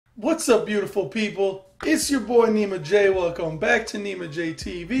What's up, beautiful people? It's your boy Nima J. Welcome back to Nima J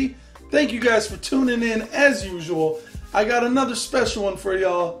TV. Thank you guys for tuning in as usual. I got another special one for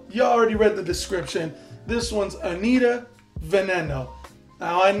y'all. Y'all already read the description. This one's Anitta, Veneno.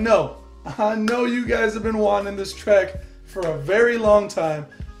 Now I know you guys have been wanting this track for a very long time.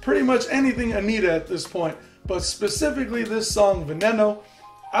 Pretty much anything Anitta at this point, but specifically this song, Veneno.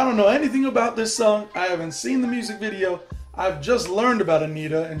 I don't know anything about this song. I haven't seen the music video. I've just learned about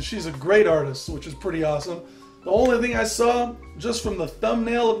Anitta, and she's a great artist, which is pretty awesome. The only thing I saw, just from the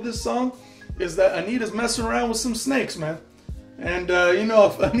thumbnail of this song, is that Anitta's messing around with some snakes, man. And, you know,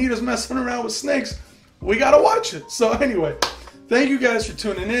 if Anitta's messing around with snakes, we gotta watch it. So anyway, thank you guys for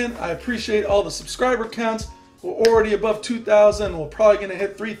tuning in. I appreciate all the subscriber counts. We're already above 2,000. We're probably gonna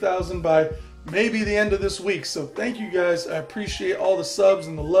hit 3,000 by maybe the end of this week. So thank you guys. I appreciate all the subs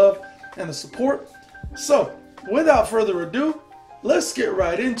and the love and the support. So, without further ado, let's get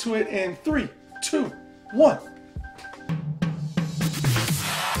right into it in 3, 2, 1.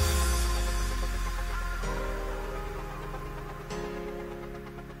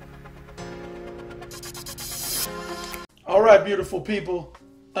 Alright, beautiful people,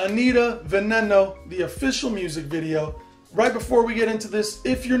 Anitta, Veneno, the official music video. Right before we get into this,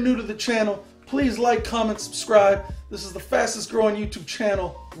 if you're new to the channel, please like, comment, subscribe. This is the fastest growing YouTube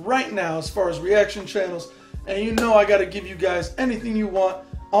channel right now as far as reaction channels. And you know I got to give you guys anything you want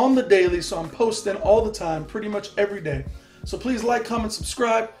on the daily, so I'm posting all the time, pretty much every day. So please like, comment,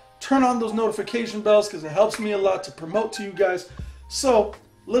 subscribe, turn on those notification bells because it helps me a lot to promote to you guys. So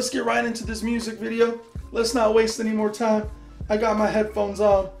let's get right into this music video. Let's not waste any more time. I got my headphones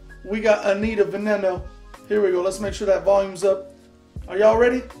on. We got Anitta, Veneno. Here we go. Let's make sure that volume's up. Are y'all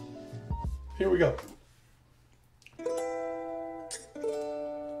ready? Here we go.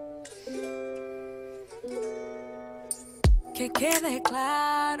 Que quede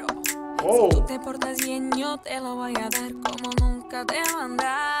claro, Whoa. si tú te portas bien yo te lo voy a dar como nunca te he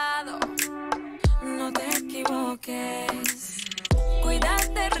mandado. No te equivoques, cuida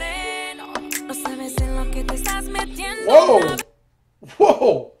el terreno, no sabes en lo que te estás metiendo. Whoa!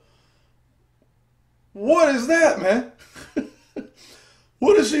 Whoa! What is that, man?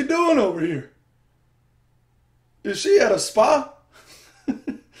 What is she doing over here? Is she at a spa?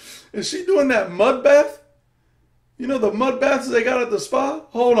 Is she doing that mud bath? You know the mud baths they got at the spa?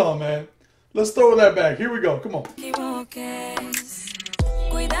 Hold on, man. Let's throw that back. Here we go. Come on.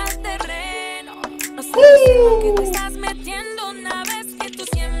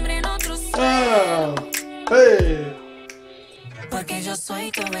 Ah, hey. Porque yo soy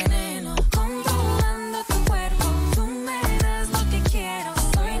tu veneno, controlando tu cuerpo. Tú me das lo que quiero.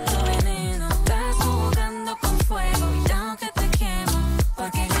 Soy tu veneno, estás jugando con fuego y ya que te quemo.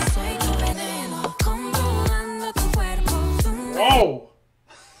 Porque yo soy tu veneno, controlando tu cuerpo. Whoa!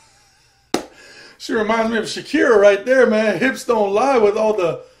 She reminds me of Shakira right there, man. Hips don't lie with all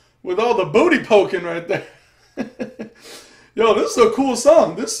the booty poking right there. Yo, this is a cool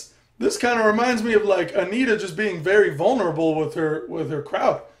song. This kind of reminds me of like Anitta just being very vulnerable with her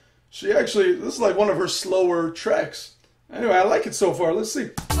crowd. She actually, this is like one of her slower tracks. Anyway, I like it so far. Let's see.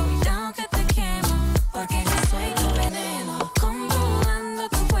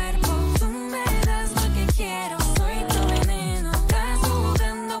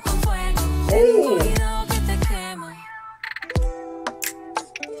 Oh.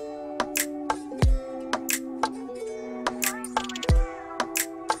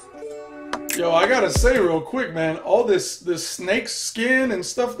 Yo, I gotta say real quick, man, all this snake skin and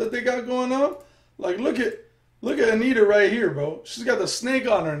stuff that they got going on, like look at Anitta right here, bro. She's got the snake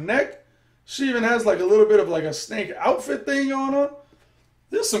on her neck. She even has like a little bit of like a snake outfit thing going on.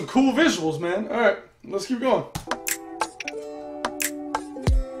 There's some cool visuals, man. All right, let's keep going.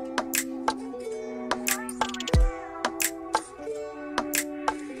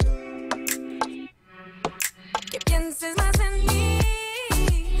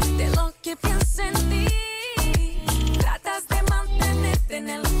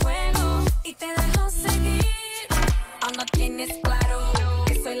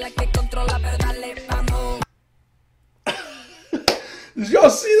 Did y'all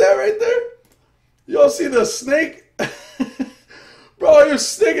see that right there? Y'all see the snake? Bro, he was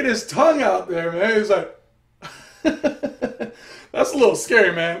sticking his tongue out there, man. He's like, that's a little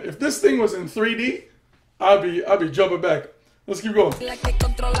scary, man. If this thing was in 3D, I'd be jumping back. Let's keep going.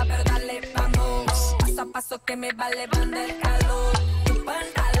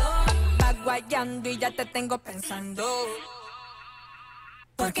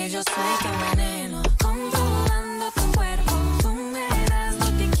 Porque yo soy tu veneno, controlando tu cuerpo. Tú me das lo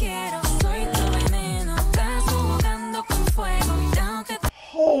que quiero. Soy tu veneno, estás jugando con fuego.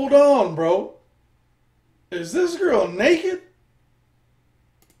 Hold on, bro. Is this girl naked?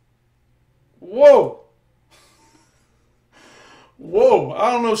 Whoa. Whoa. I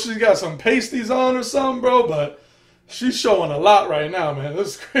don't know if she's got some pasties on or something, bro, but she's showing a lot right now, man.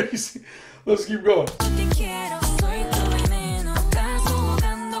 This is crazy. Let's keep going.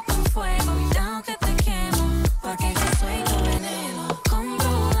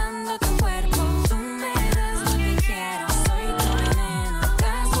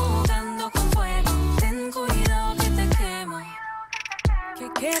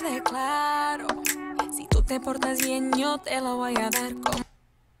 Quede claro, si tú te portas bien, yo te lo voy a dar como.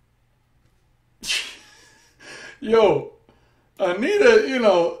 Yo, Anitta, you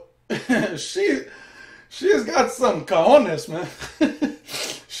know, she has got some cojones, man.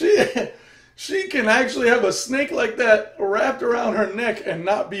 she can actually have a snake like that wrapped around her neck and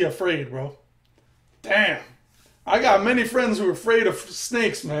not be afraid, bro. Damn. I got many friends who are afraid of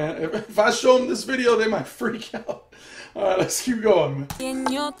snakes, man. If I show them this video, they might freak out. All right, let's keep going,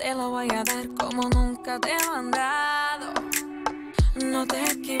 man. Yo te lo voy a dar como nunca te he mandado. No te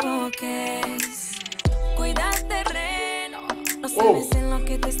equivoques. Cuida el terreno. No sabes en lo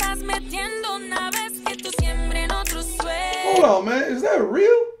que te estás metiendo una vez que tú siempre en otro suelo. Hold on, man. Is that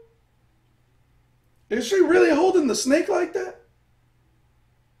real? Is she really holding the snake like that?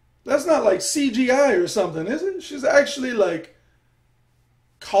 That's not like CGI or something, is it? She's actually like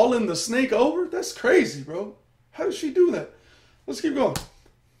calling the snake over? That's crazy, bro. How does she do that? Let's keep going.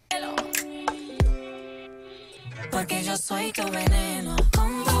 Porque yo soy tu veneno,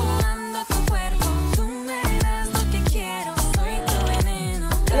 controlando tu cuerpo. Tú me das lo que quiero, soy tu veneno.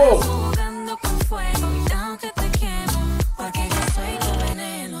 Estás jugando con fuego y aunque te quemo. Porque yo soy tu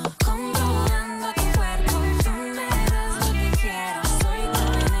veneno, controlando tu cuerpo. Tú me das lo que quiero, soy tu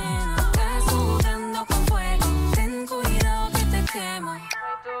veneno. Estás jugando con fuego, ten cuidado que te quemo.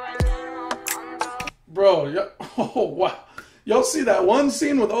 Bro, oh wow. Y'all see that one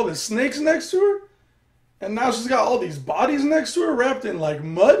scene with all the snakes next to her? And now she's got all these bodies next to her wrapped in like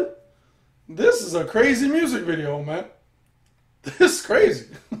mud? This is a crazy music video, man. This is crazy.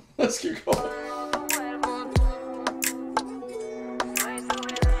 Let's keep going.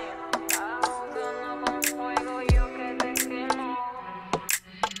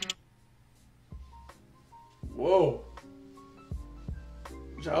 Whoa.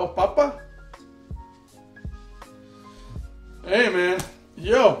 Ciao, Papa. Hey, man.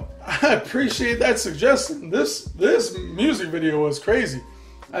 Yo, I appreciate that suggestion. This music video was crazy.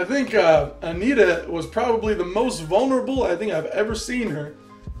 I think Anitta was probably the most vulnerable I think I've ever seen her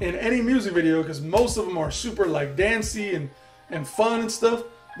in any music video, because most of them are super like dancey and fun and stuff.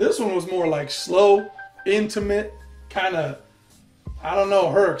 This one was more like slow, intimate, kind of, I don't know,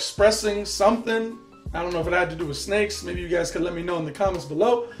 her expressing something. I don't know if it had to do with snakes. Maybe you guys could let me know in the comments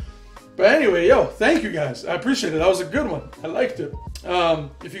below. But anyway, yo, thank you guys. I appreciate it. That was a good one. I liked it.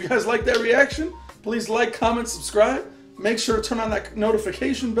 If you guys like that reaction, please like, comment, subscribe. Make sure to turn on that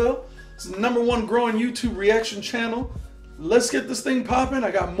notification bell. It's the #1 growing YouTube reaction channel. Let's get this thing popping.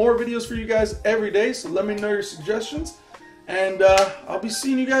 I got more videos for you guys every day, so let me know your suggestions. And I'll be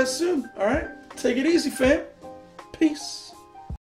seeing you guys soon, all right? Take it easy, fam. Peace.